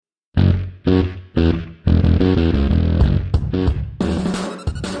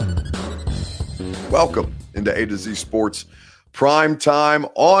Welcome into A to Z Sports Prime Time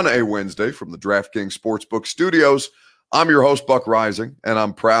on a Wednesday from the DraftKings Sportsbook Studios. I'm your host, Buck Rising, and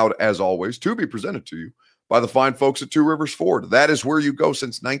I'm proud, as always, to be presented to you by the fine folks at Two Rivers Ford. That is where you go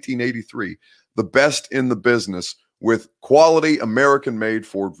since 1983, the best in the business with quality American-made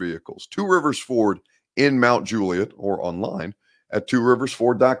Ford vehicles. Two Rivers Ford in Mount Juliet or online at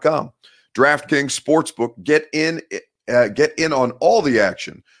tworiversford.com. DraftKings Sportsbook, get in on all the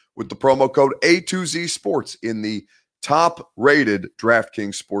action with the promo code A2Z Sports in the top-rated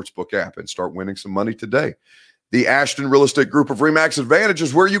DraftKings Sportsbook app and start winning some money today. The Ashton Real Estate Group of RE/MAX Advantage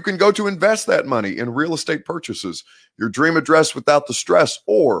is where you can go to invest that money in real estate purchases, your dream address without the stress,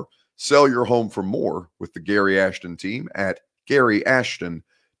 or sell your home for more with the Gary Ashton team at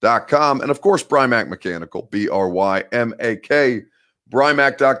GaryAshton.com. And, of course, Brymak Mechanical, BRYMAK,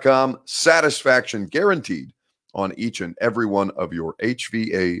 Brymak.com, satisfaction guaranteed on each and every one of your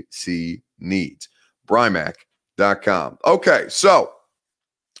HVAC needs. Brymak.com. Okay, so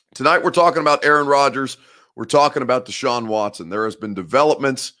tonight we're talking about Aaron Rodgers. We're talking about Deshaun Watson. There has been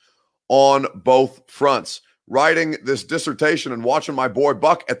developments on both fronts. Writing this dissertation and watching my boy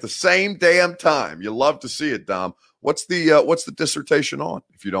Buck at the same damn time. You love to see it, Dom. What's the dissertation on,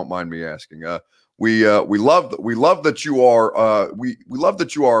 if you don't mind me asking? We love that you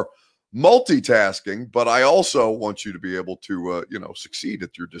are multitasking, but I also want you to be able to succeed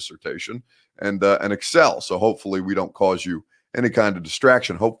at your dissertation and excel. So hopefully we don't cause you any kind of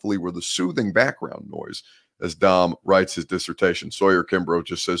distraction. Hopefully we're the soothing background noise as Dom writes his dissertation. Sawyer Kimbrough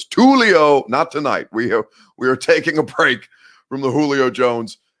just says, Tulio, not tonight. We are taking a break from the Julio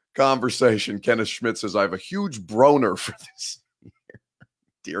Jones conversation. Kenneth Schmidt says, I have a huge broner for this.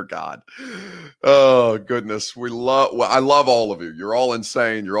 Dear God. Oh, goodness. I love all of you. You're all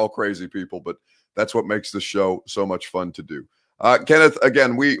insane. You're all crazy people, but that's what makes this show so much fun to do. Kenneth,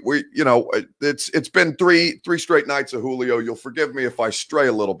 again, it's been three straight nights of Julio. You'll forgive me if I stray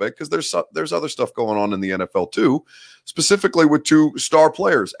a little bit because there's other stuff going on in the NFL too, specifically with two star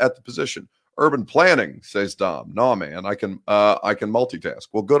players at the position. Urban planning, says Dom. No, man, I can multitask.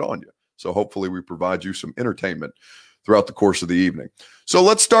 Well, good on you. So hopefully we provide you some entertainment throughout the course of the evening. So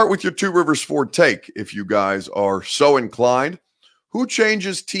let's start with your Two Rivers Ford take, if you guys are so inclined. Who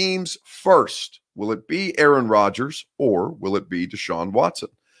changes teams first? Will it be Aaron Rodgers or will it be Deshaun Watson?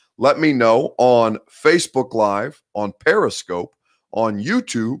 Let me know on Facebook Live, on Periscope, on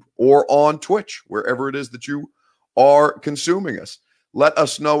YouTube, or on Twitch, wherever it is that you are consuming us. Let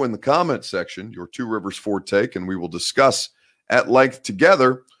us know in the comment section your Two Rivers Ford take, and we will discuss at length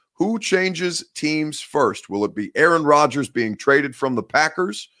together who changes teams first. Will it be Aaron Rodgers being traded from the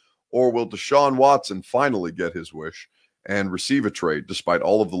Packers, or will Deshaun Watson finally get his wish and receive a trade despite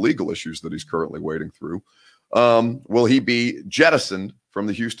all of the legal issues that he's currently wading through? Will he be jettisoned from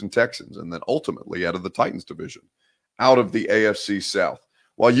the Houston Texans and then ultimately out of the Titans division, out of the AFC South?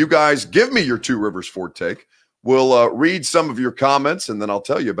 While you guys give me your Two Rivers Ford take, we'll read some of your comments, and then I'll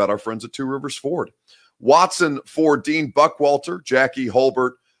tell you about our friends at Two Rivers Ford. Watson for Dean Buckwalter. Jackie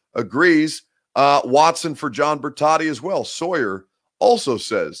Holbert agrees. Watson for John Bertotti as well. Sawyer also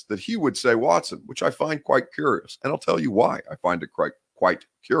says that he would say Watson, which I find quite curious. And I'll tell you why I find it quite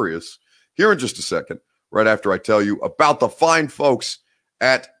curious here in just a second, right after I tell you about the fine folks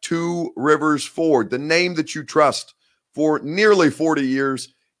at Two Rivers Ford, the name that you trust for nearly 40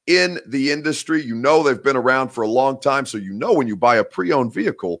 years in the industry. You know they've been around for a long time, so you know when you buy a pre-owned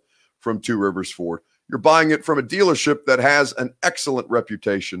vehicle from Two Rivers Ford, you're buying it from a dealership that has an excellent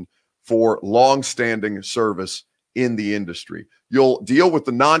reputation for long-standing service in the industry. You'll deal with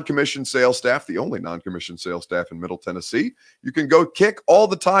the non-commissioned sales staff, the only non-commissioned sales staff in Middle Tennessee. You can go kick all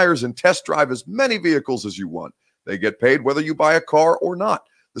the tires and test drive as many vehicles as you want. They get paid whether you buy a car or not.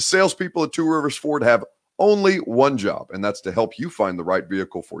 The salespeople at Two Rivers Ford have only one job, and that's to help you find the right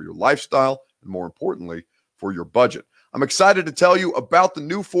vehicle for your lifestyle and, more importantly, for your budget. I'm excited to tell you about the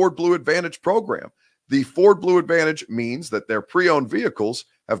new Ford Blue Advantage program. The Ford Blue Advantage means that their pre-owned vehicles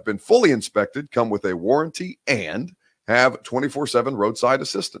have been fully inspected, come with a warranty, and have 24/7 roadside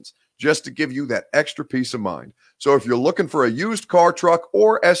assistance, just to give you that extra peace of mind. So if you're looking for a used car, truck,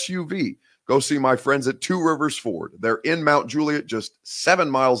 or SUV, go see my friends at Two Rivers Ford. They're in Mount Juliet, just 7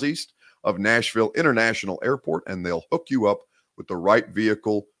 miles east of Nashville International Airport, and they'll hook you up with the right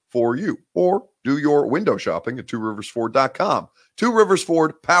vehicle for you. Or do your window shopping at tworiversford.com. Two Rivers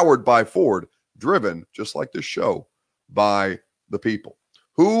Ford, powered by Ford, driven, just like this show, by the people.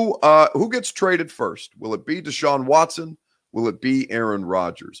 Who gets traded first? Will it be Deshaun Watson? Will it be Aaron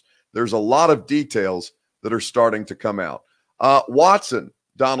Rodgers? There's a lot of details that are starting to come out. Watson,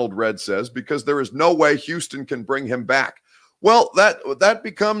 Donald Red says, because there is no way Houston can bring him back. Well, that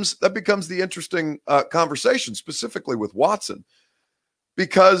becomes the interesting conversation, specifically with Watson,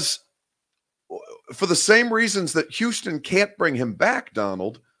 because for the same reasons that Houston can't bring him back,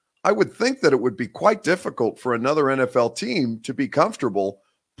 Donald, I would think that it would be quite difficult for another NFL team to be comfortable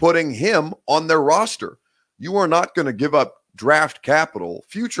putting him on their roster. You are not going to give up draft capital,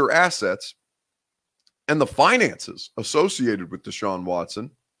 future assets, and the finances associated with Deshaun Watson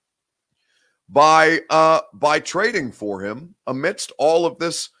by trading for him amidst all of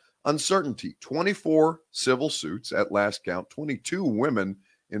this uncertainty. 24 civil suits at last count, 22 women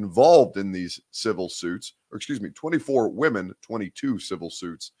involved in these civil suits, or excuse me, 24 women, 22 civil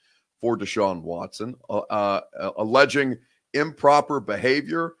suits for Deshaun Watson, alleging improper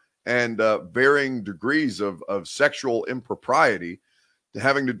behavior and varying degrees of sexual impropriety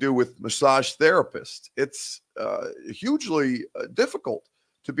having to do with massage therapists. It's hugely difficult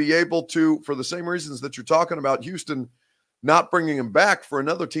to be able to, for the same reasons that you're talking about Houston not bringing him back, for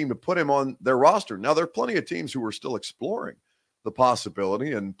another team to put him on their roster. Now, there are plenty of teams who are still exploring the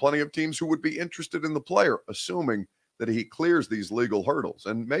possibility and plenty of teams who would be interested in the player, assuming that he clears these legal hurdles.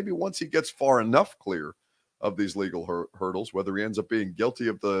 And maybe once he gets far enough clear of these legal hurdles, whether he ends up being guilty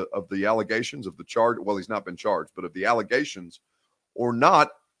of the allegations of the charge, well, he's not been charged, but of the allegations or not,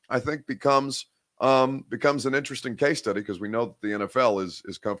 I think becomes an interesting case study, because we know that the NFL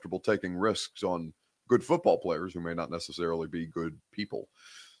is comfortable taking risks on good football players who may not necessarily be good people.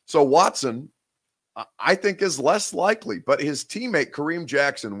 So Watson, I think, is less likely, but his teammate Kareem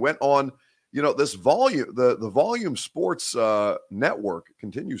Jackson went on, this volume, the Volume Sports network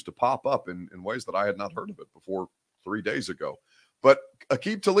continues to pop up in ways that I had not heard of it before 3 days ago. But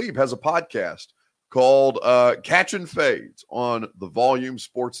Aqib Talib has a podcast called Catch and Fades on the Volume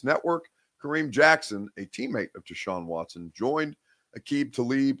Sports Network. Kareem Jackson, a teammate of Deshaun Watson, joined Aqib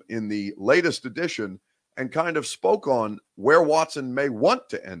Talib in the latest edition and kind of spoke on where Watson may want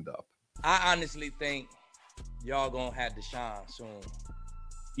to end up. I honestly think y'all gonna have Deshaun soon.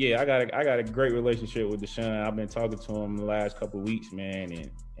 Yeah, I got a great relationship with Deshaun. I've been talking to him the last couple of weeks,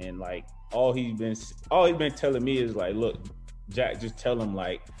 man, and like all he's been telling me is like, look, Jack, just tell him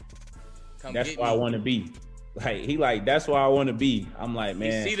like, that's where I want to be. Like that's where I want to be. I'm like,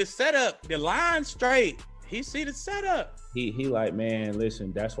 man, he see the setup, the line straight. He see the setup. He like, man,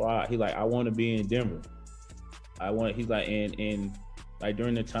 listen, that's why I want to be in Denver. He's like, and like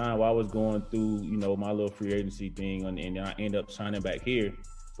during the time while I was going through, my little free agency thing, and then I end up signing back here.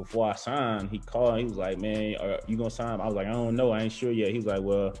 Before I signed, he called. He was like, man, are you gonna sign? I was like, I don't know. I ain't sure yet. He was like,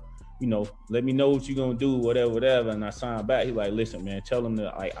 well, let me know what you're gonna do, whatever. And I signed back. He's like, listen, man, tell him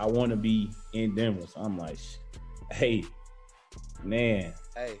that I want to be in Denver. So I'm like, hey, man.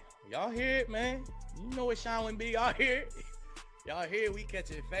 Hey, y'all hear it, man? You know what Sean would be. Y'all hear it? Y'all hear it? We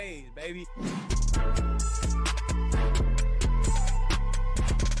catching phase, baby.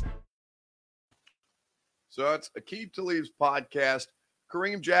 So it's Aqib Talib's podcast.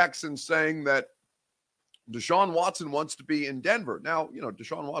 Kareem Jackson saying that Deshaun Watson wants to be in Denver. Now,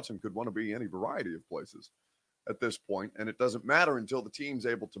 Deshaun Watson could want to be any variety of places at this point, and it doesn't matter until the team's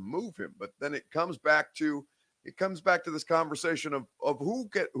able to move him. But then it comes back to this conversation of who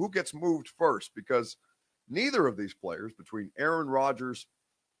gets moved first, because neither of these players, between Aaron Rodgers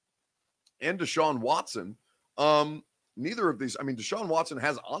and Deshaun Watson, neither of these, Deshaun Watson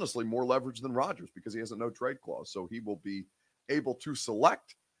has honestly more leverage than Rodgers because he has a no trade clause. So he will be able to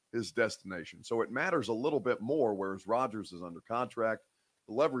select his destination. So it matters a little bit more, whereas Rodgers is under contract.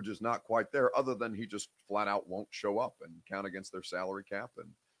 The leverage is not quite there, other than he just flat out won't show up and count against their salary cap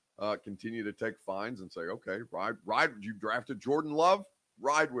and continue to take fines and say, okay, ride. You drafted Jordan Love,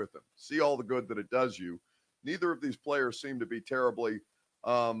 ride with him. See all the good that it does you. Neither of these players seem to be terribly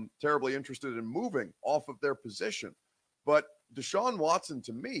interested in moving off of their position. But Deshaun Watson,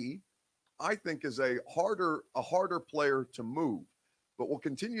 to me, I think is a harder player to move. But we'll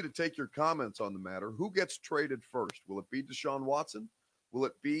continue to take your comments on the matter. Who gets traded first? Will it be Deshaun Watson? Will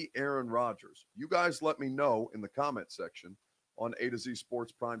it be Aaron Rodgers? You guys let me know in the comment section on A to Z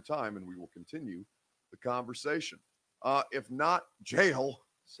Sports Prime Time, and we will continue the conversation. If not jail,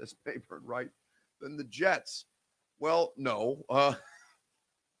 says Paper, right, then the Jets. Well, no,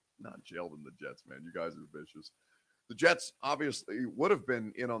 not jail than the Jets, man. You guys are vicious. The Jets obviously would have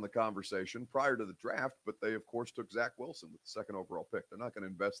been in on the conversation prior to the draft, but they, of course, took Zach Wilson with the second overall pick. They're not going to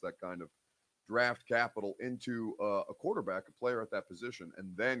invest that kind of draft capital into a quarterback, a player at that position,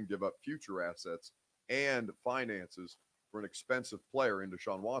 and then give up future assets and finances for an expensive player in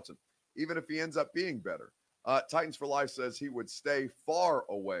Deshaun Watson, even if he ends up being better. Titans for Life says he would stay far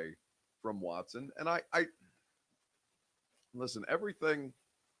away from Watson. And I listen, everything,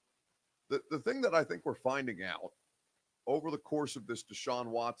 the thing that I think we're finding out over the course of this Deshaun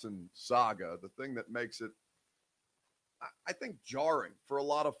Watson saga, the thing that makes it, I think, jarring for a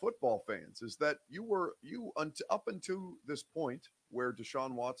lot of football fans is that up until this point where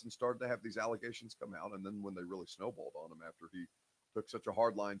Deshaun Watson started to have these allegations come out, and then when they really snowballed on him after he took such a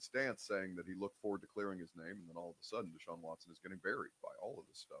hardline stance saying that he looked forward to clearing his name, and then all of a sudden Deshaun Watson is getting buried by all of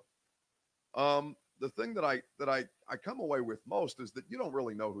this stuff. The thing that I come away with most is that you don't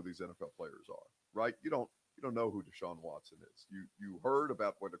really know who these NFL players are, right? You don't know who Deshaun Watson is. You heard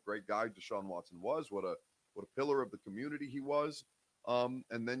about what a great guy Deshaun Watson was, what a pillar of the community he was,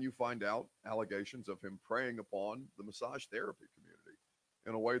 and then you find out allegations of him preying upon the massage therapy community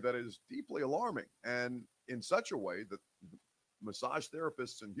in a way that is deeply alarming, and in such a way that massage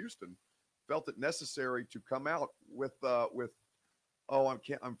therapists in Houston felt it necessary to come out with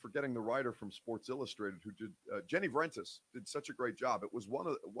I'm forgetting the writer from Sports Illustrated who did Jenny Vrentas did such a great job. It was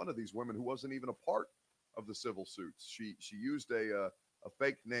one of these women who wasn't even a part of the civil suits. She used a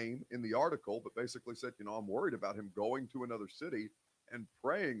fake name in the article, but basically said, I'm worried about him going to another city and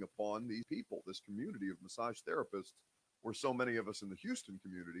preying upon these people, this community of massage therapists, where so many of us in the Houston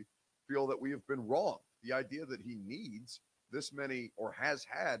community feel that we have been wrong. The idea that he needs this many or has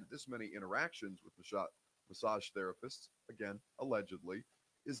had this many interactions with massage therapists, again, allegedly,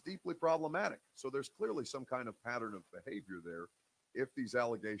 is deeply problematic. So there's clearly some kind of pattern of behavior there if these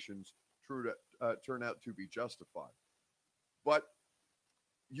allegations turn out to be justified. But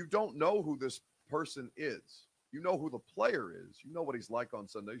you don't know who this person is. You know who the player is. You know what he's like on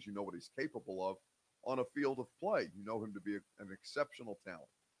Sundays. You know what he's capable of on a field of play. You know him to be an exceptional talent.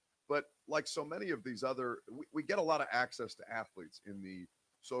 But like so many of these we get a lot of access to athletes in the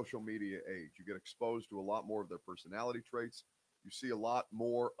social media age. You get exposed to a lot more of their personality traits. You see a lot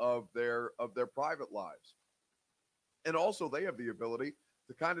more of their private lives. And also they have the ability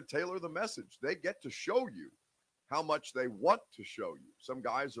to kind of tailor the message. They get to show you how much they want to show you. Some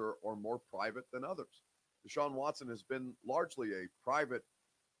guys are more private than others. Deshaun Watson has been largely a private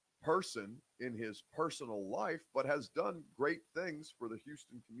person in his personal life, but has done great things for the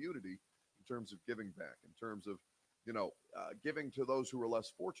Houston community in terms of giving back, in terms of, giving to those who are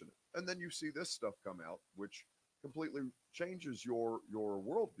less fortunate. And then you see this stuff come out, which completely changes your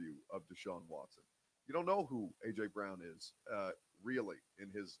worldview of Deshaun Watson. You don't know who AJ Brown is really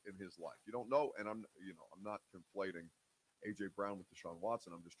in his life. You don't know, and I'm not conflating AJ Brown with Deshaun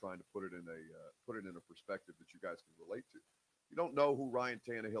Watson. I'm just trying to put it in a perspective that you guys can relate to. You don't know who Ryan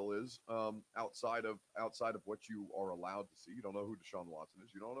Tannehill is outside of what you are allowed to see. You don't know who Deshaun Watson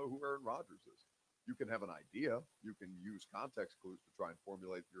is. You don't know who Aaron Rodgers is. You can have an idea. You can use context clues to try and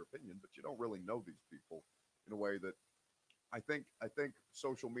formulate your opinion, but you don't really know these people in a way that I think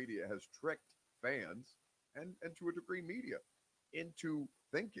social media has tricked fans and to a degree media into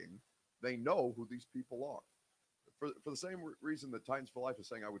thinking they know who these people are. For the same reason that Titans for Life is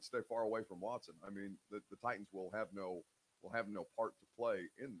saying I would stay far away from Watson. I mean, the Titans will have no part to play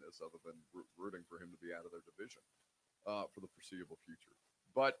in this other than rooting for him to be out of their division for the foreseeable future.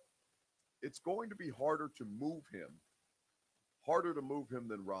 But it's going to be harder to move him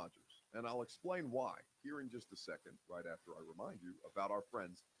than Rodgers. And I'll explain why here in just a second, right after I remind you about our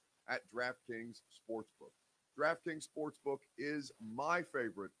friends at DraftKings Sportsbook. DraftKings Sportsbook is my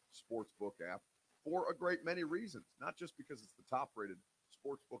favorite sportsbook app for a great many reasons, not just because it's the top-rated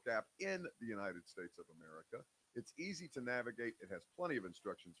sportsbook app in the United States of America. It's easy to navigate. It has plenty of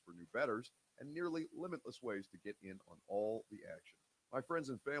instructions for new bettors and nearly limitless ways to get in on all the action. My friends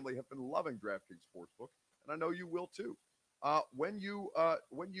and family have been loving DraftKings Sportsbook, and I know you will too. When you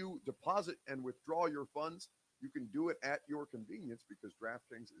deposit and withdraw your funds, you can do it at your convenience because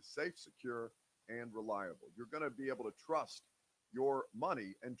DraftKings is safe, secure, and reliable. You're going to be able to trust your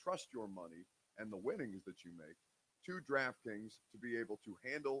money and the winnings that you make to DraftKings to be able to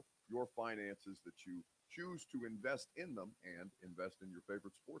handle your finances that you choose to invest in them and invest in your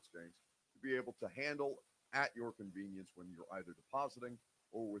favorite sports games to be able to handle at your convenience when you're either depositing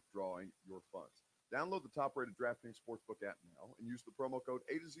or withdrawing your funds. Download the top-rated DraftKings Sportsbook app now and use the promo code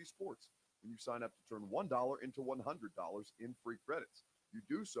A to Z Sports when you sign up to turn $1 into $100 in free credits. You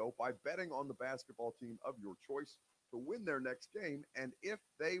do so by betting on the basketball team of your choice to win their next game, and if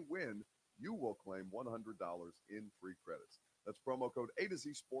they win, you will claim $100 in free credits. That's promo code A to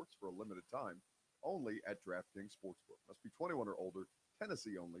Z Sports for a limited time, only at DraftKings Sportsbook. Must be 21 or older,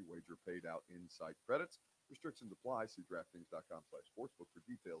 Tennessee only, wager paid out in site credits. Restrictions apply. See DraftKings.com/sportsbook for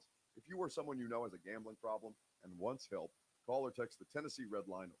details. If you or someone you know has a gambling problem and wants help, call or text the Tennessee Red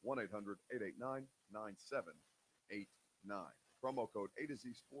Line 1-800-889-9789. Promo code A to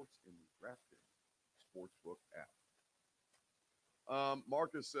Z Sports in the DraftKings Sportsbook app.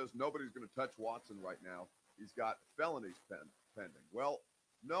 Marcus says nobody's going to touch Watson right now. He's got felonies pending. Well,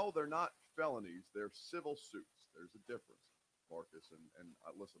 no, they're not felonies. They're civil suits. There's a difference, Marcus. And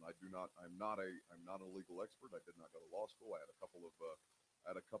listen, I'm not a legal expert. I did not go to law school. I had a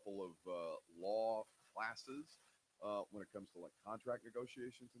couple of law classes when it comes to like contract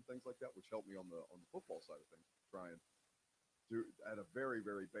negotiations and things like that, which helped me on the football side of things, try and do at a very,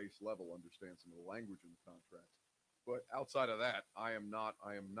 very base level understand some of the language in the contracts. But outside of that, I am not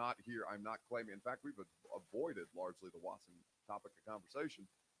here. I'm not claiming. In fact, we've avoided largely the Watson topic of conversation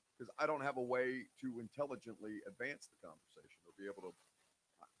because I don't have a way to intelligently advance the conversation or be able to.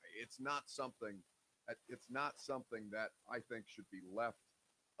 It's not something that I think should be left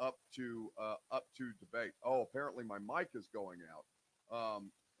up to debate. Oh, apparently my mic is going out.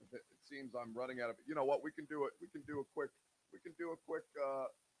 It seems I'm running out of. You know what? We can do it. We can do a quick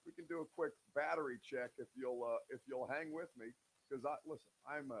battery check if you'll hang with me, because I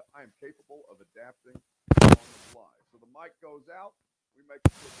am capable of adapting on the fly. So the mic goes out, we make a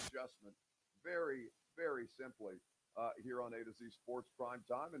quick adjustment, very, very simply here on A to Z Sports Prime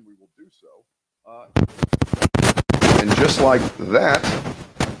Time, and we will do so. And just like that,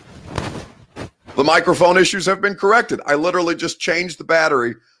 the microphone issues have been corrected. I literally just changed the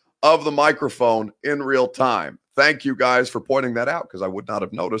battery of the microphone in real time. Thank you guys for pointing that out, because I would not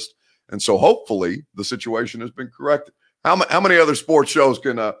have noticed. And so hopefully the situation has been corrected. How many other sports shows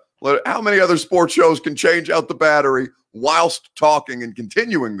can change out the battery whilst talking and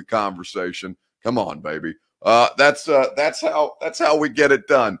continuing the conversation? Come on, baby. That's how we get it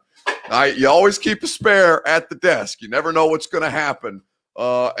done. You always keep a spare at the desk. You never know what's going to happen.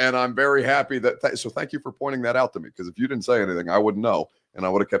 And I'm very happy that. So thank you for pointing that out to me, because if you didn't say anything, I wouldn't know. And I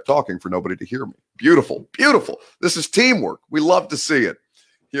would have kept talking for nobody to hear me. Beautiful, beautiful. This is teamwork. We love to see it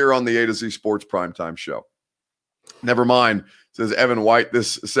here on the A to Z Sports Primetime Show. Never mind, says Evan White.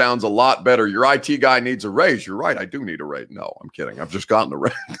 This sounds a lot better. Your IT guy needs a raise. You're right. I do need a raise. No, I'm kidding. I've just gotten a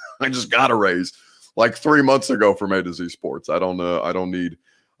raise. I just got a raise like 3 months ago from A to Z Sports. I don't need.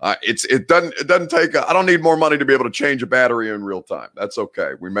 It doesn't take. I don't need more money to be able to change a battery in real time. That's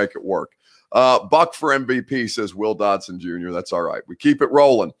okay. We make it work. Buck for MVP, says Will Dodson Jr. That's all right. We keep it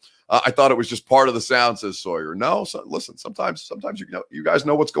rolling. I thought it was just part of the sound, says Sawyer. No, listen, sometimes you guys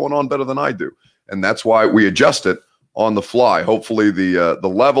know what's going on better than I do. And that's why we adjust it on the fly. Hopefully the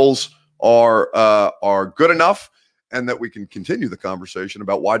levels are good enough, and that we can continue the conversation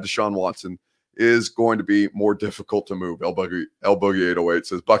about why Deshaun Watson is going to be more difficult to move. El Boogie 808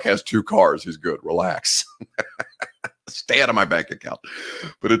 says Buck has 2 cars. He's good. Relax. Stay out of my bank account.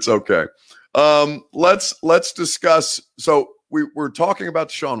 But it's okay. Let's discuss. So we're talking about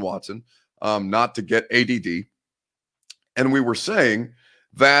Deshaun Watson, not to get ADD. And we were saying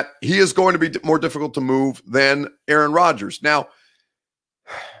that he is going to be more difficult to move than Aaron Rodgers. Now,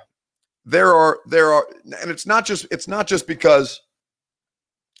 there are, and it's not just because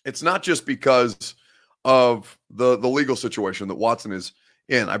of the legal situation that Watson is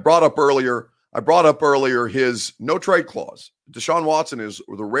in. I brought up earlier his no trade clause. Deshaun Watson is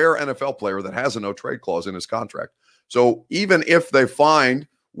the rare NFL player that has a no trade clause in his contract. So even if they find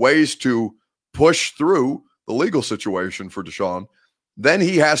ways to push through the legal situation for Deshaun, then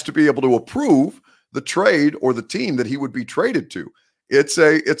he has to be able to approve the trade or the team that he would be traded to. It's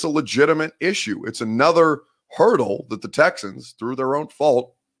a legitimate issue. It's another hurdle that the Texans, through their own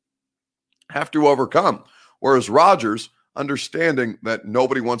fault, have to overcome. Whereas Rodgers, understanding that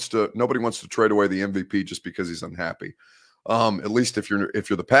nobody wants to trade away the MVP just because he's unhappy. At least if you're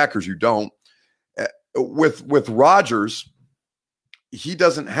the Packers, you don't. With Rodgers, he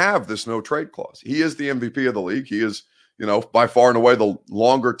doesn't have this no trade clause. He is the MVP of the league. He is, by far and away the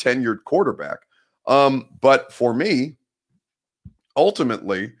longer tenured quarterback. But for me,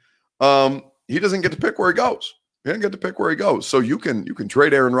 ultimately, he doesn't get to pick where he goes. He doesn't get to pick where he goes. So you can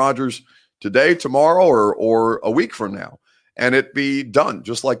trade Aaron Rodgers today, tomorrow, or a week from now, and it be done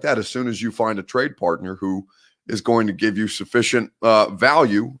just like that as soon as you find a trade partner who is going to give you sufficient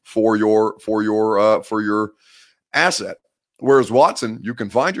value for your asset. Whereas Watson, you can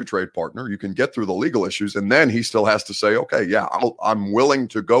find your trade partner, you can get through the legal issues, and then he still has to say, okay, yeah, I'm willing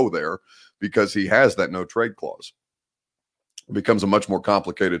to go there because he has that no trade clause. It becomes a much more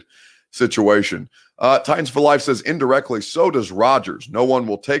complicated situation. Titans for Life says indirectly, so does Rodgers. No one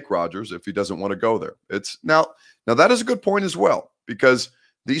will take Rodgers if he doesn't want to go there. It's now that is a good point as well, because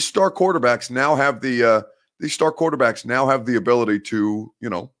these star quarterbacks now have the ability to,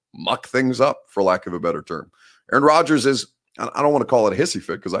 muck things up, for lack of a better term. Aaron Rodgers is, I don't want to call it a hissy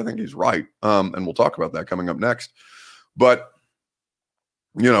fit because I think he's right. And we'll talk about that coming up next. But,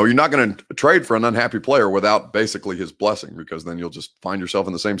 you're not going to trade for an unhappy player without basically his blessing, because then you'll just find yourself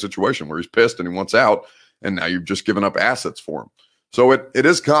in the same situation where he's pissed and he wants out, and now you've just given up assets for him. So it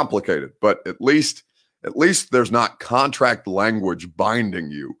is complicated, but at least there's not contract language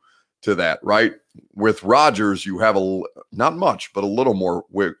binding you to that, right? With Rodgers, you have not much, but a little more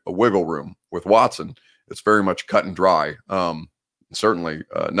wiggle room. With Watson, it's very much cut and dry. Certainly,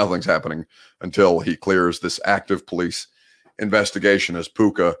 nothing's happening until he clears this active police investigation, as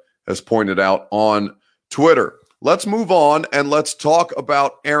Puka has pointed out on Twitter. Let's move on and let's talk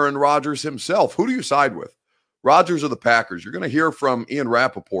about Aaron Rodgers himself. Who do you side with? Rodgers or the Packers? You're going to hear from Ian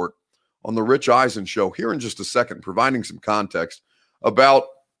Rappaport on the Rich Eisen show here in just a second, providing some context about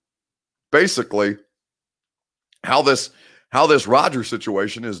basically how this Rodgers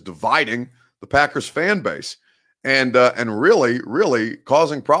situation is dividing the Packers fan base and really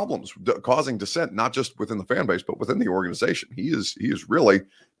causing problems, causing dissent, not just within the fan base, but within the organization. He is really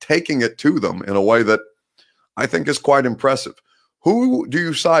taking it to them in a way that I think is quite impressive. Who do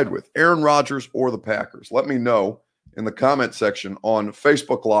you side with, Aaron Rodgers or the Packers? Let me know in the comment section on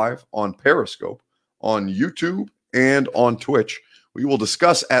Facebook Live, on Periscope, on YouTube, and on Twitch. We will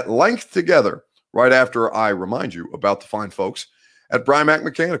discuss at length together right after I remind you about the fine folks at Brymak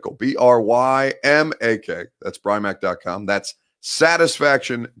Mechanical, BRYMAK. That's Brymak.com. That's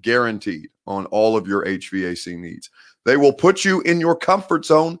satisfaction guaranteed on all of your HVAC needs. They will put you in your comfort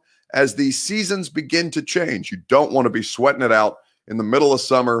zone as the seasons begin to change. You don't want to be sweating it out in the middle of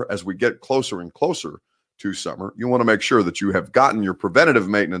summer as we get closer and closer to summer. You want to make sure that you have gotten your preventative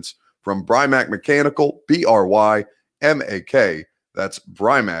maintenance from Brymak Mechanical, BRYMAK. That's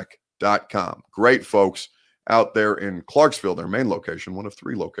Brymak.com. Great folks out there in Clarksville, their main location, one of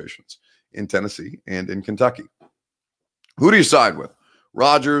 3 locations in Tennessee and in Kentucky. Who do you side with,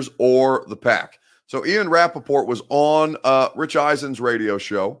 Rodgers or the Pack? So Ian Rappaport was on Rich Eisen's radio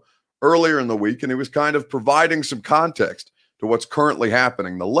show earlier in the week, and he was kind of providing some context to what's currently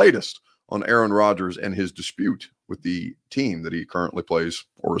happening, the latest on Aaron Rodgers and his dispute with the team that he currently plays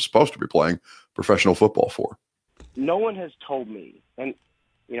or is supposed to be playing professional football for. No one has told me, and,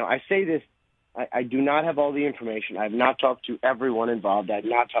 I say this, I do not have all the information. I have not talked to everyone involved. I have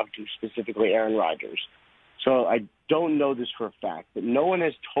not talked to specifically Aaron Rodgers. So I don't know this for a fact, but no one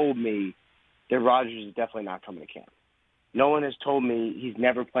has told me that Rodgers is definitely not coming to camp. No one has told me he's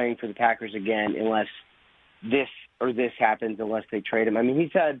never playing for the Packers again unless this or this happens, unless they trade him. I mean,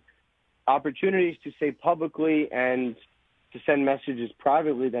 he's had opportunities to say publicly and to send messages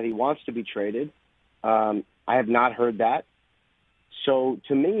privately that he wants to be traded. I have not heard that. So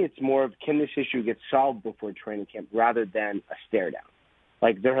to me, it's more of, can this issue get solved before training camp rather than a stare down?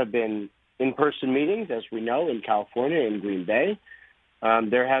 Like, there have been in-person meetings, as we know, in California and Green Bay.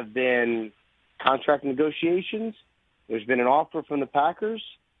 There have been contract negotiations. There's been an offer from the Packers.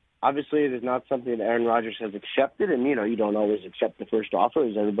 Obviously, it is not something that Aaron Rodgers has accepted, and, you don't always accept the first offer,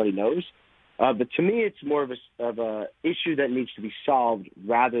 as everybody knows. But to me, it's more of a issue that needs to be solved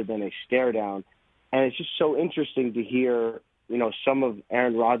rather than a stare down. And it's just so interesting to hear, some of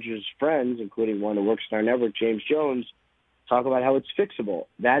Aaron Rodgers' friends, including one who works in our network, James Jones, talk about how it's fixable.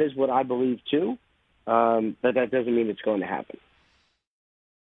 That is what I believe too, but that doesn't mean it's going to happen.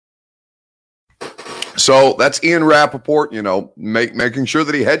 So that's Ian Rappaport, making sure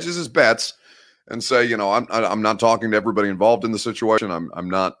that he hedges his bets and say, I'm not talking to everybody involved in the situation. I'm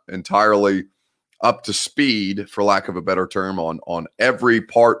not entirely up to speed, for lack of a better term, on every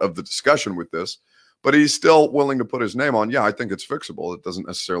part of the discussion with this, but he's still willing to put his name on. Yeah, I think it's fixable. It doesn't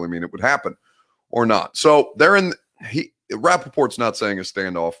necessarily mean it would happen or not. So Rappaport's not saying a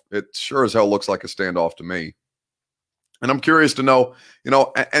standoff. It sure as hell looks like a standoff to me. And I'm curious to know,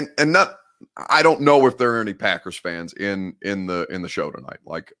 I don't know if there are any Packers fans in the show tonight.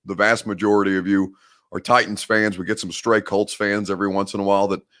 Like, the vast majority of you are Titans fans. We get some stray Colts fans every once in a while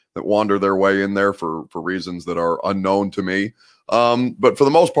that wander their way in there for reasons that are unknown to me. But for the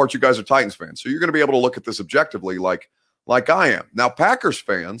most part, you guys are Titans fans. So you're going to be able to look at this objectively like I am. Now, Packers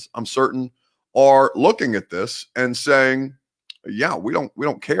fans, I'm certain, are looking at this and saying, yeah, we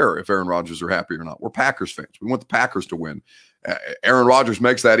don't care if Aaron Rodgers are happy or not. We're Packers fans. We want the Packers to win. Aaron Rodgers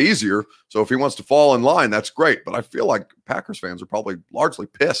makes that easier. So if he wants to fall in line, that's great. But I feel like Packers fans are probably largely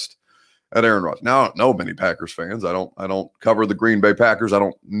pissed at Aaron Rodgers. Now, I don't know many Packers fans. I don't cover the Green Bay Packers. I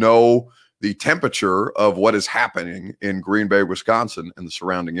don't know the temperature of what is happening in Green Bay, Wisconsin, and the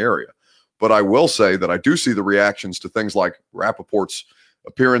surrounding area. But I will say that I do see the reactions to things like Rappaport's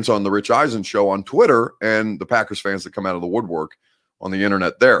appearance on the Rich Eisen show on Twitter and the Packers fans that come out of the woodwork on the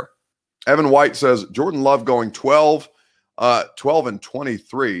internet there. Evan White says, Jordan Love going 12 and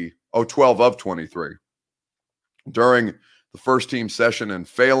 23. 12 of 23 during the first team session and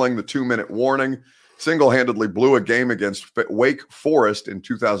failing the 2-minute warning, single-handedly blew a game against Wake Forest in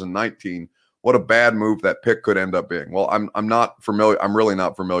 2019 what a bad move that pick could end up being. Well, I'm not familiar. I'm really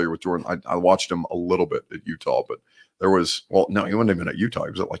not familiar with Jordan. I watched him a little bit at Utah, but there was, well, no, he wasn't even at Utah.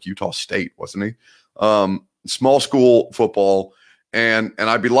 He was at like Utah State, wasn't he? Small school football. And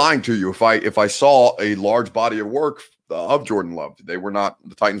I'd be lying to you if I saw a large body of work of Jordan Love.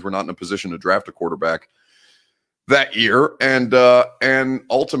 The Titans were not in a position to draft a quarterback that year. And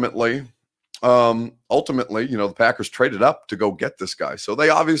ultimately, the Packers traded up to go get this guy. So they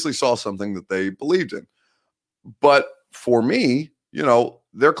obviously saw something that they believed in. But for me,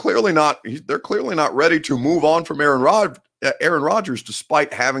 they're clearly not ready to move on from Aaron Rodgers,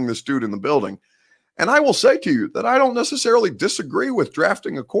 despite having this dude in the building. And I will say to you that I don't necessarily disagree with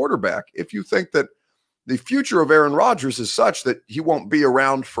drafting a quarterback if you think that the future of Aaron Rodgers is such that he won't be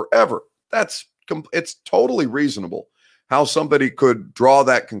around forever. It's totally reasonable how somebody could draw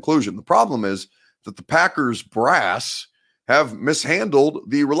that conclusion. The problem is that the Packers brass have mishandled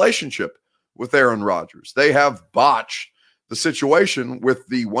the relationship with Aaron Rodgers. They have botched the situation with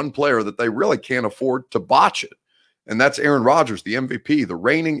the one player that they really can't afford to botch it. And that's Aaron Rodgers, the MVP, the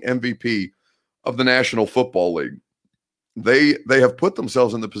reigning MVP of the National Football League. They have put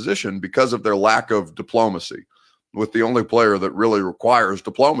themselves in the position because of their lack of diplomacy with the only player that really requires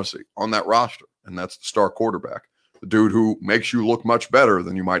diplomacy on that roster, and that's the star quarterback, the dude who makes you look much better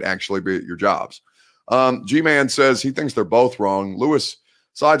than you might actually be at your jobs. G-Man says he thinks they're both wrong. Lewis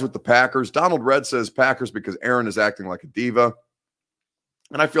sides with the Packers. Donald Red says Packers because Aaron is acting like a diva.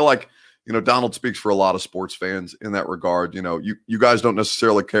 And I feel like, Donald speaks for a lot of sports fans in that regard. You guys don't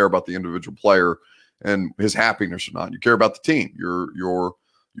necessarily care about the individual player and his happiness or not. You care about the team. Your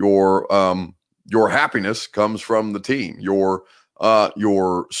happiness comes from the team. Your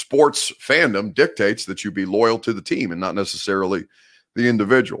sports fandom dictates that you be loyal to the team and not necessarily the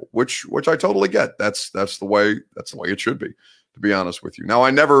individual, which I totally get. That's the way it should be, to be honest with you. Now,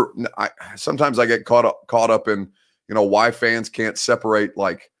 sometimes I get caught up in, why fans can't separate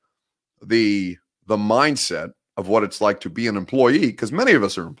like the mindset of what it's like to be an employee, because many of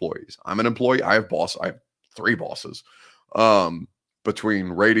us are employees. I'm an employee. I have 3 bosses between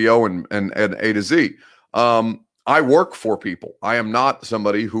radio and A to Z. I work for people. I am not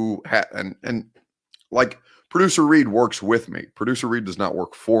somebody who and like Producer Reed works with me. Producer Reed does not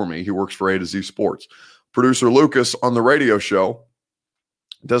work for me. He works for A to Z Sports. Producer Lucas on the radio show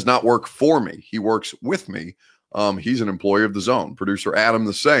does not work for me. He works with me. He's an employee of the Zone. Producer Adam,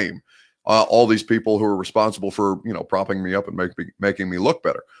 the same. All these people who are responsible for, propping me up and making me look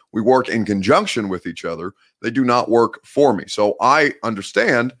better. We work in conjunction with each other. They do not work for me. So I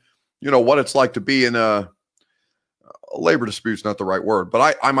understand, what it's like to be in a labor dispute's not the right word,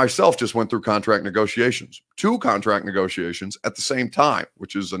 but I myself just went through contract negotiations, 2 contract negotiations at the same time,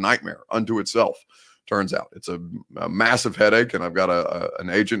 which is a nightmare unto itself. Turns out it's a massive headache. And I've got an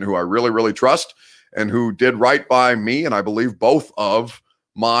agent who I really, really trust and who did right by me. And I believe both of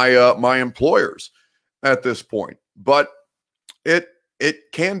my employers at this point, but it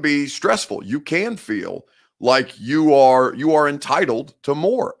can be stressful. You can feel like you are entitled to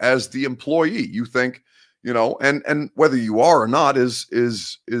more as the employee. You think, and whether you are or not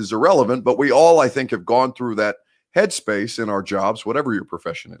is irrelevant, but we all, I think, have gone through that headspace in our jobs, whatever your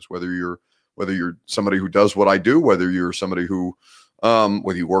profession is, whether you're somebody who does what I do, whether you're somebody who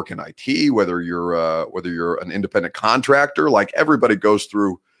whether you work in IT, whether you're an independent contractor, like everybody goes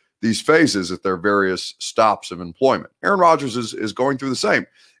through these phases at their various stops of employment. Aaron Rodgers is going through the same,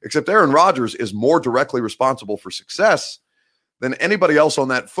 except Aaron Rodgers is more directly responsible for success than anybody else on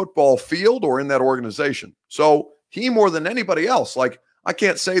that football field or in that organization. So he, more than anybody else, like I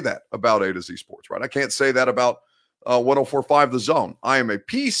can't say that about A to Z Sports, right? I can't say that about 104.5 The Zone. I am a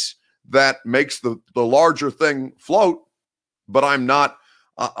piece that makes the larger thing float, but I am not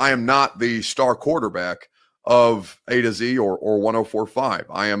the star quarterback of A to Z or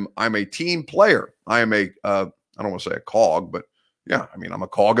 104.5. I'm a team player. I am I don't want to say a cog, but yeah, I'm a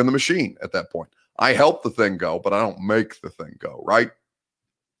cog in the machine at that point. I help the thing go, but I don't make the thing go, right?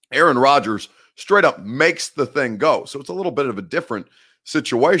 Aaron Rodgers straight up makes the thing go. So it's a little bit of a different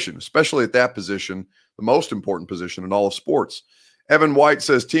situation, especially at that position, the most important position in all of sports. Evan White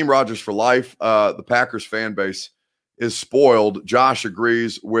says Team Rodgers for life. The Packers fan base is spoiled. Josh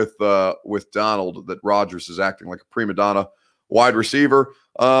agrees with Donald that Rodgers is acting like a prima donna wide receiver.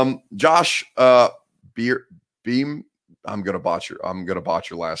 Josh Beam, I'm gonna botch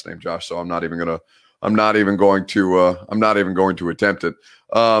your last name, Josh. So I'm not even going to attempt it.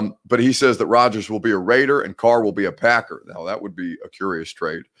 But he says that Rodgers will be a Raider and Carr will be a Packer. Now that would be a curious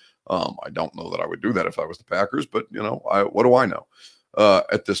trade. I don't know that I would do that if I was the Packers, but what do I know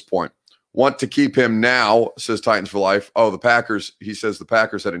at this point? want to keep him now, says Titans for Life. Oh, the Packers, he says the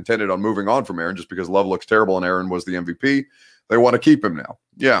Packers had intended on moving on from Aaron just because Love looks terrible and Aaron was the MVP. They want to keep him now.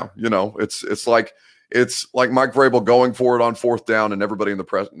 Yeah, it's like Mike Vrabel going for it on 4th down and everybody in the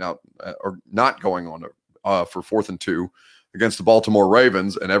press now or not going on for 4th and 2 against the Baltimore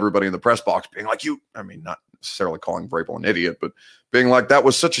Ravens and everybody in the press box being like, not necessarily calling Vrabel an idiot, but being like, that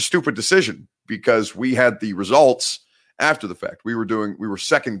was such a stupid decision because we had the results after the fact. We were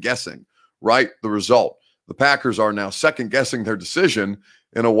second guessing, right? The result. The Packers are now second guessing their decision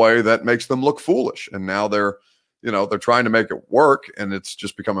in a way that makes them look foolish. And now they're trying to make it work, and it's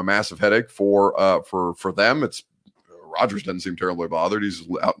just become a massive headache for them. Rodgers doesn't seem terribly bothered. He's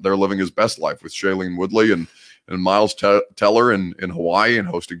out there living his best life with Shailene Woodley and Miles Teller in Hawaii and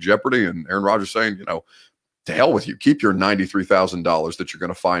hosting Jeopardy. And Aaron Rodgers saying, to hell with you. Keep your $93,000 that you're going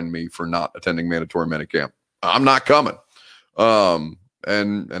to fine me for not attending mandatory minicamp. I'm not coming. And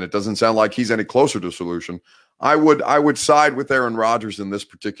it doesn't sound like he's any closer to a solution. I would side with Aaron Rodgers in this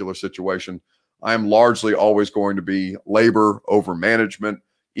particular situation. I am largely always going to be labor over management,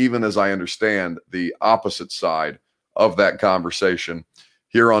 even as I understand the opposite side of that conversation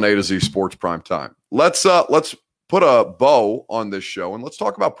here on A to Z Sports Prime Time. Let's put a bow on this show and let's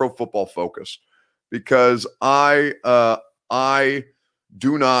talk about Pro Football Focus, because I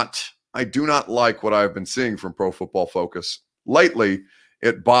do not like what I've been seeing from Pro Football Focus lately.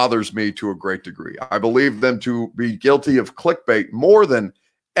 It bothers me to a great degree. I believe them to be guilty of clickbait more than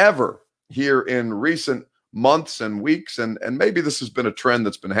ever here in recent months and weeks, and maybe this has been a trend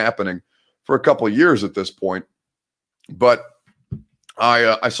that's been happening for a couple of years at this point. But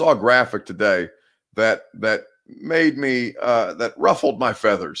I saw a graphic today that made me that ruffled my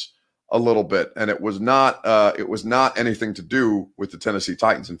feathers a little bit, and it was not anything to do with the Tennessee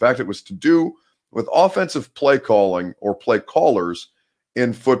Titans. In fact, it was to do with offensive play calling or play callers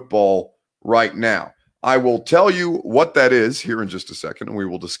in football right now. I will tell you what that is here in just a second, and we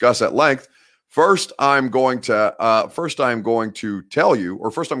will discuss at length. First, I'm going to tell you,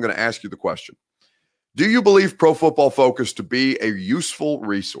 or first I'm going to ask you the question. Do you believe Pro Football Focus to be a useful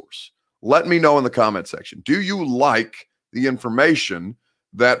resource? Let me know in the comment section. Do you like the information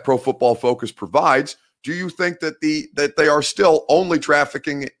that Pro Football Focus provides? Do you think that they are still only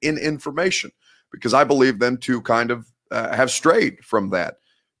trafficking in information? Because I believe them to kind of have strayed from that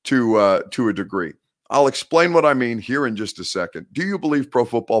to a degree. I'll explain what I mean here in just a second. Do you believe Pro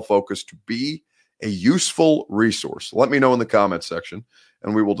Football Focus to be a useful resource? Let me know in the comments section,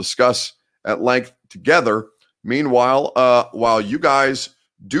 and we will discuss at length together. Meanwhile, while you guys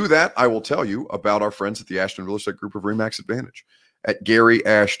do that, I will tell you about our friends at the Ashton Real Estate Group of RE/MAX Advantage at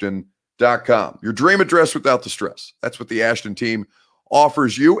GaryAshton.com. Your dream address without the stress. That's what the Ashton team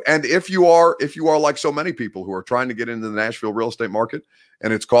offers you. And if you are like so many people who are trying to get into the Nashville real estate market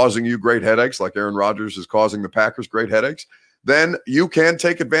and it's causing you great headaches, like Aaron Rodgers is causing the Packers great headaches, then you can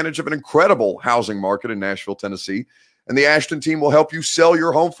take advantage of an incredible housing market in Nashville, Tennessee. And the Ashton team will help you sell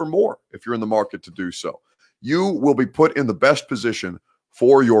your home for more if you're in the market to do so. You will be put in the best position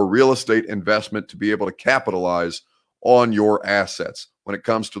for your real estate investment to be able to capitalize on your assets when it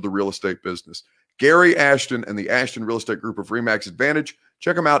comes to the real estate business. Gary Ashton and the Ashton Real Estate Group of RE/MAX Advantage.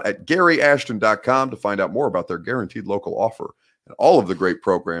 Check them out at GaryAshton.com to find out more about their guaranteed local offer and all of the great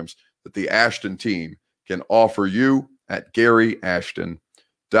programs that the Ashton team can offer you at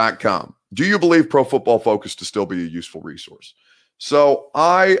GaryAshton.com. Do you believe Pro Football Focus to still be a useful resource? So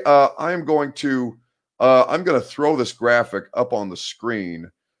I'm going to throw this graphic up on the screen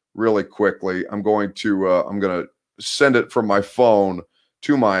really quickly. I'm going to send it from my phone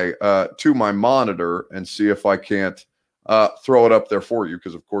to my monitor and see if I can't throw it up there for you,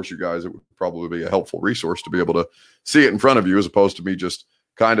 because of course you guys, it would probably be a helpful resource to be able to see it in front of you as opposed to me just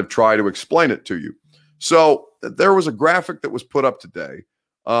kind of try to explain it to you. So there was a graphic that was put up today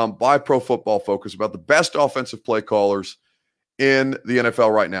by Pro Football Focus about the best offensive play callers in the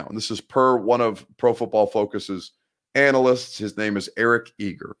NFL right now. And this is per one of Pro Football Focus's analysts. His name is Eric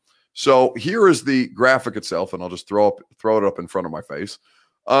Eager. So here is the graphic itself, and I'll just throw it up in front of my face.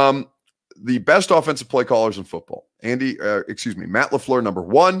 The best offensive play callers in football. Matt LaFleur, number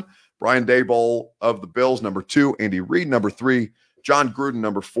 1. Brian Daboll of the Bills, number 2. Andy Reid, number 3. John Gruden,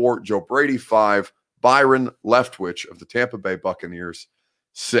 number 4. Joe Brady, 5. Byron Leftwich of the Tampa Bay Buccaneers,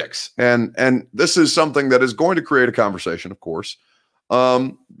 6. And this is something that is going to create a conversation, of course,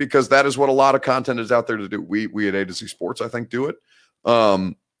 because that is what a lot of content is out there to do. We at A to Z Sports, I think, do it.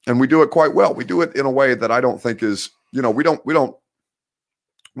 And we do it quite well. We do it in a way that I don't think is, we don't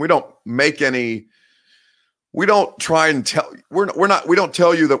try and tell, we don't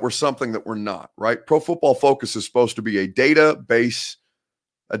tell you that we're something that we're not, right? Pro Football Focus is supposed to be a database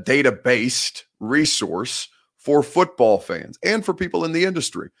a data-based resource for football fans and for people in the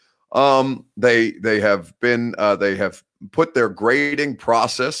industry. They have put their grading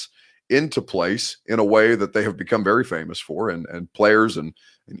process into place in a way that they have become very famous for, and players and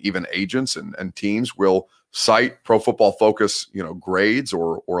even agents and teams will cite Pro Football Focus, grades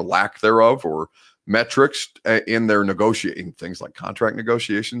or lack thereof, or metrics in their negotiating things like contract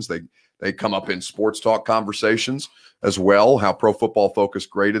negotiations. They come up in sports talk conversations as well, how Pro Football Focus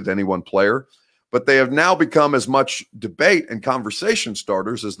graded any one player. But they have now become as much debate and conversation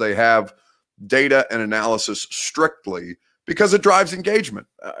starters as they have data and analysis strictly, because it drives engagement.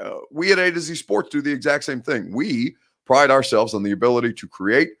 We at A to Z Sports do the exact same thing. We pride ourselves on the ability to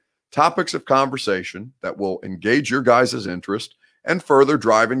create topics of conversation that will engage your guys' interest and further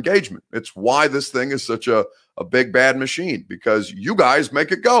drive engagement. It's why this thing is such a big, bad machine, because you guys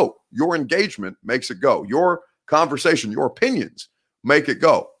make it go. Your engagement makes it go. Your conversation, your opinions make it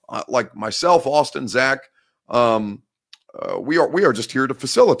go. Like myself, Austin, Zach, we are just here to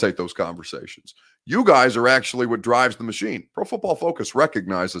facilitate those conversations. You guys are actually what drives the machine. Pro Football Focus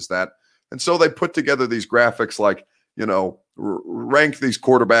recognizes that. And so they put together these graphics like, rank these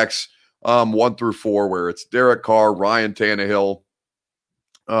quarterbacks 1 through 4, where it's Derek Carr, Ryan Tannehill,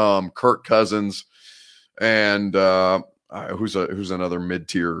 Kirk Cousins, and who's another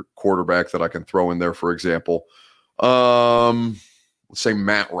mid-tier quarterback that I can throw in there, for example. Let's say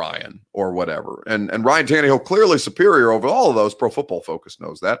Matt Ryan or whatever. And Ryan Tannehill clearly superior over all of those. Pro Football Focus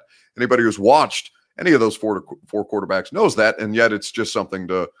knows that. Anybody who's watched any of those four quarterbacks knows that, and yet it's just something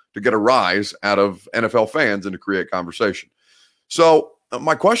to get a rise out of NFL fans and to create conversation. So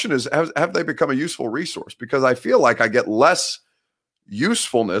my question is, have they become a useful resource? Because I feel like I get less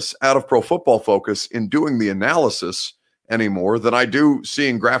usefulness out of Pro Football Focus in doing the analysis anymore than I do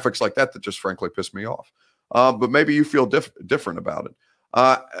seeing graphics like that just frankly piss me off. But maybe you feel different about it.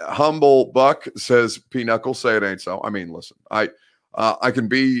 Humble Buck says, P Knuckles, say it ain't so. I mean, listen, I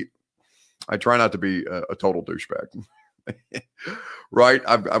try not to be a total douchebag, right?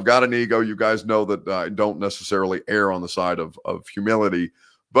 I've got an ego. You guys know that I don't necessarily err on the side of humility,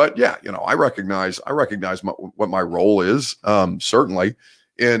 but yeah, I recognize what my role is, certainly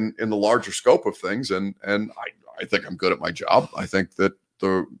in the larger scope of things. And I think I'm good at my job. I think that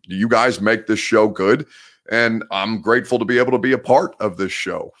you guys make this show good. And I'm grateful to be able to be a part of this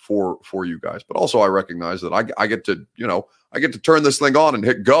show for you guys. But also I recognize that I get to turn this thing on and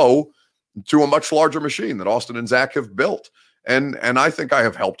hit go to a much larger machine that Austin and Zach have built. And I think I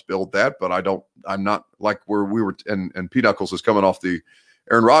have helped build that, but I'm not like where we were, and P Knuckles is coming off the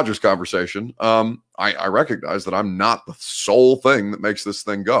Aaron Rodgers conversation. I recognize that I'm not the sole thing that makes this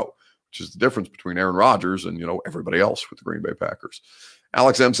thing go, which is the difference between Aaron Rodgers and, everybody else with the Green Bay Packers.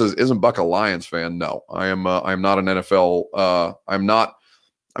 Alex M says, isn't Buck a Lions fan? No, I am not an NFL. I'm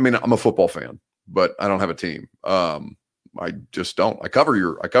a football fan, but I don't have a team. I just don't. I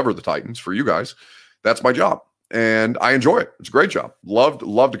cover the Titans for you guys. That's my job, and I enjoy it. It's a great job. Love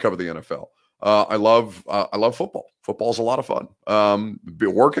to cover the NFL. I love football. Football's a lot of fun.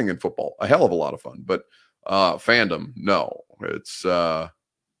 Working in football, a hell of a lot of fun. But fandom, no. It's I'm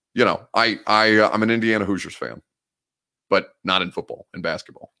an Indiana Hoosiers fan, but not in football and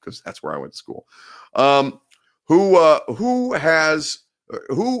basketball, because that's where I went to school. Who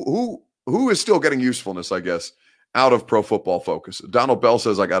is still getting usefulness, I guess, out of Pro Football Focus? Donald Bell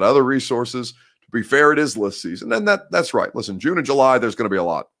says, I got other resources. To be fair, it is list season. And that's right. Listen, June and July, there's going to be a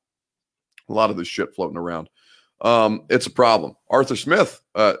lot of this shit floating around. It's a problem. Arthur Smith,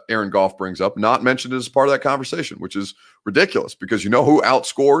 Aaron Goff brings up, not mentioned as part of that conversation, which is ridiculous, because you know who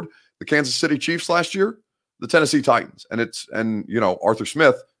outscored the Kansas City Chiefs last year? The Tennessee Titans. And Arthur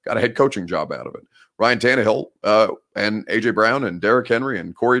Smith got a head coaching job out of it. Ryan Tannehill and A.J. Brown and Derrick Henry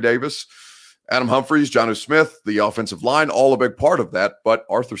and Corey Davis, Adam Humphries, Jonnu Smith, the offensive line, all a big part of that. But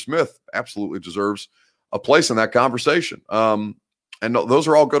Arthur Smith absolutely deserves a place in that conversation. And those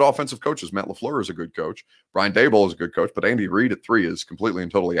are all good offensive coaches. Matt LaFleur is a good coach. Brian Daboll is a good coach. But Andy Reid at 3 is completely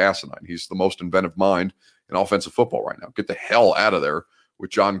and totally asinine. He's the most inventive mind in offensive football right now. Get the hell out of there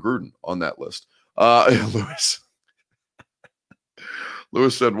with John Gruden on that list.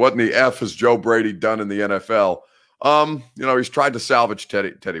 Lewis said, what in the F has Joe Brady done in the NFL? He's tried to salvage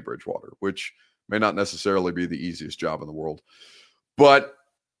Teddy Bridgewater, which may not necessarily be the easiest job in the world, but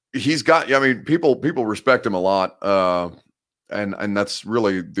he's got, people respect him a lot. And that's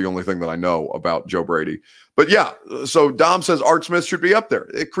really the only thing that I know about Joe Brady. But yeah, so Dom says Art Smith should be up there.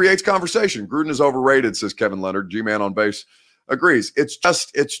 It creates conversation. Gruden is overrated, says Kevin Leonard. G-Man on base agrees. It's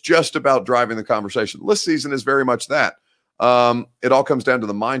just about driving the conversation. List season is very much that. It all comes down to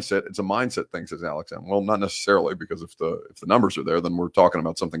the mindset. It's a mindset thing, says Alex M. Well, not necessarily, because if the numbers are there, then we're talking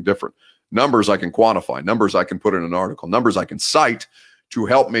about something different. Numbers I can quantify, numbers I can put in an article, numbers I can cite to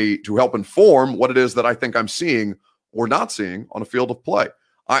help inform what it is that I think I'm seeing or not seeing on a field of play.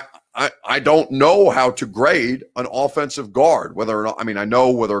 I don't know how to grade an offensive guard, whether or not, I mean, I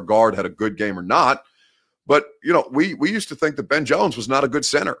know whether a guard had a good game or not, but we used to think that Ben Jones was not a good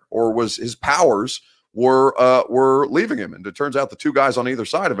center, or was his powers were leaving him. And it turns out the two guys on either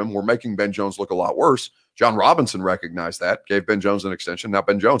side of him were making Ben Jones look a lot worse. John Robinson recognized that, gave Ben Jones an extension. Now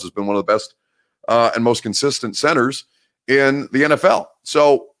Ben Jones has been one of the best and most consistent centers in the NFL.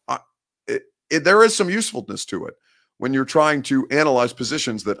 So there is some usefulness to it when you're trying to analyze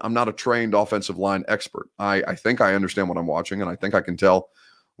positions that I'm not a trained offensive line expert. I think I understand what I'm watching, and I think I can tell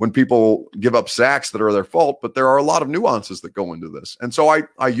when people give up sacks that are their fault, but there are a lot of nuances that go into this. And so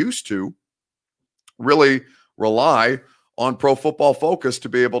I used to really rely on Pro Football Focus to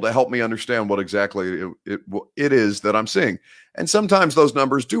be able to help me understand what exactly it is that I'm seeing. And sometimes those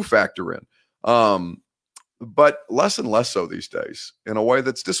numbers do factor in, but less and less so these days, in a way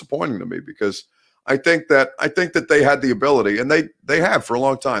that's disappointing to me, because I think that they had the ability, and they have for a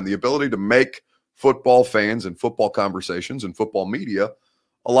long time, the ability to make football fans and football conversations and football media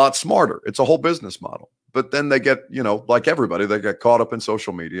a lot smarter. It's a whole business model. But then they get, like everybody, they get caught up in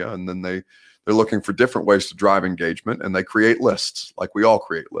social media, and then they're looking for different ways to drive engagement, and they create lists, like we all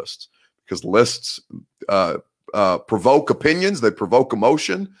create lists, because lists provoke opinions, they provoke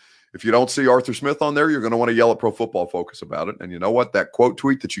emotion. If you don't see Arthur Smith on there, you're going to want to yell at Pro Football Focus about it. And you know what? That quote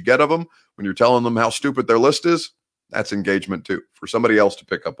tweet that you get of them when you're telling them how stupid their list is, that's engagement too, for somebody else to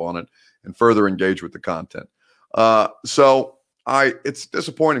pick up on it and further engage with the content. So it's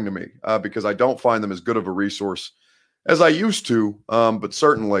disappointing to me because I don't find them as good of a resource as I used to. But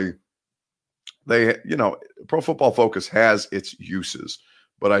certainly Pro Football Focus has its uses,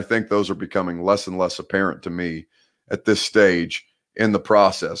 but I think those are becoming less and less apparent to me at this stage in the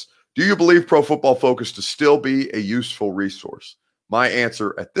process. Do you believe Pro Football Focus to still be a useful resource? My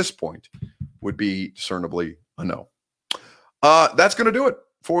answer at this point would be discernibly a no. That's going to do it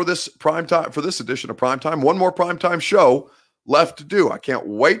for this edition of Primetime. One more Primetime show left to do. I can't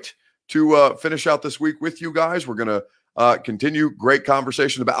wait to finish out this week with you guys. We're going to continue great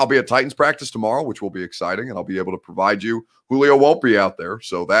conversation about. I'll be at Titans practice tomorrow, which will be exciting, and I'll be able to provide you. Julio won't be out there,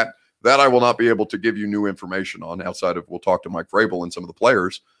 so that I will not be able to give you new information on, outside of we'll talk to Mike Vrabel and some of the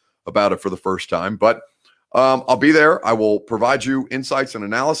players about it for the first time. But I'll be there. I will provide you insights and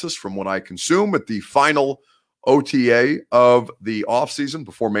analysis from what I consume at the final OTA of the offseason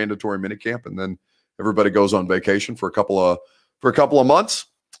before mandatory minicamp, and then everybody goes on vacation for a couple of months.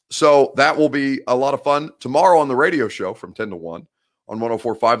 So that will be a lot of fun. Tomorrow on the radio show from 10 to 1 on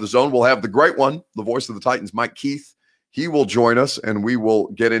 104.5 The Zone, we'll have the great one, the voice of the Titans, Mike Keith. He will join us, and we will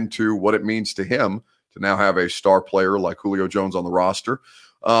get into what it means to him to now have a star player like Julio Jones on the roster.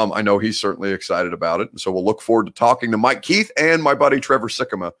 I know he's certainly excited about it. So we'll look forward to talking to Mike Keith and my buddy Trevor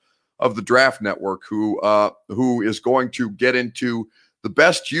Sikkema of the Draft Network, who is going to get into the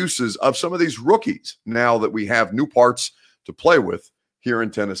best uses of some of these rookies now that we have new parts to play with here in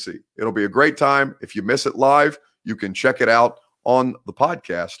Tennessee. It'll be a great time. If you miss it live, you can check it out on the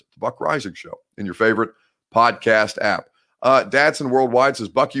podcast, The Buck Rising Show, in your favorite podcast app. Dadson Worldwide says,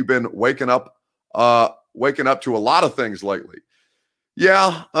 Buck, you've been waking up to a lot of things lately.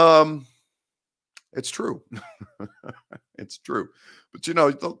 Yeah, it's true. It's true. But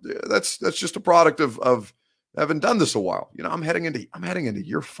that's just a product of having done this a while. I'm heading into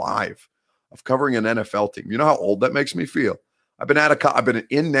year 5 of covering an NFL team. You know how old that makes me feel? I've been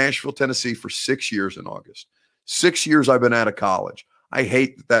in Nashville, Tennessee for 6 years in August. 6 years I've been out of college. I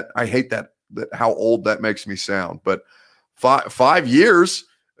hate that how old that makes me sound. But 5 years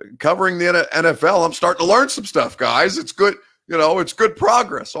covering the NFL, I'm starting to learn some stuff, guys. It's good. It's good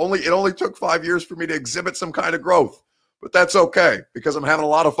progress. It only took 5 years for me to exhibit some kind of growth, but that's okay because I'm having a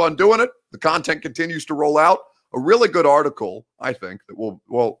lot of fun doing it. The content continues to roll out. A really good article, I think,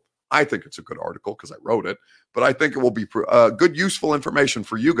 I think it's a good article because I wrote it, but I think it will be good, useful information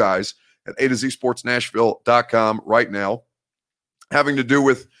for you guys at A2ZSportsNashville.com right now, having to do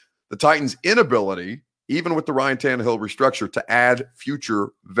with the Titans' inability, even with the Ryan Tannehill restructure, to add future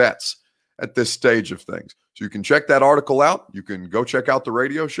vets at this stage of things. So you can check that article out. You can go check out the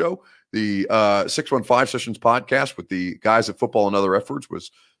radio show. The 615 Sessions podcast with the guys at Football and Other Efforts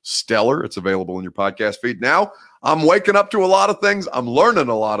was stellar. It's available in your podcast feed. Now I'm waking up to a lot of things. I'm learning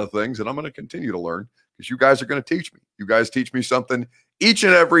a lot of things, and I'm going to continue to learn because you guys are going to teach me. You guys teach me something each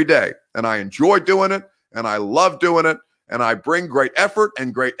and every day, and I enjoy doing it, and I love doing it, and I bring great effort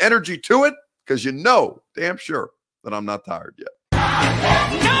and great energy to it because damn sure that I'm not tired yet.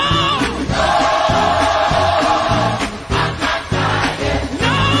 No!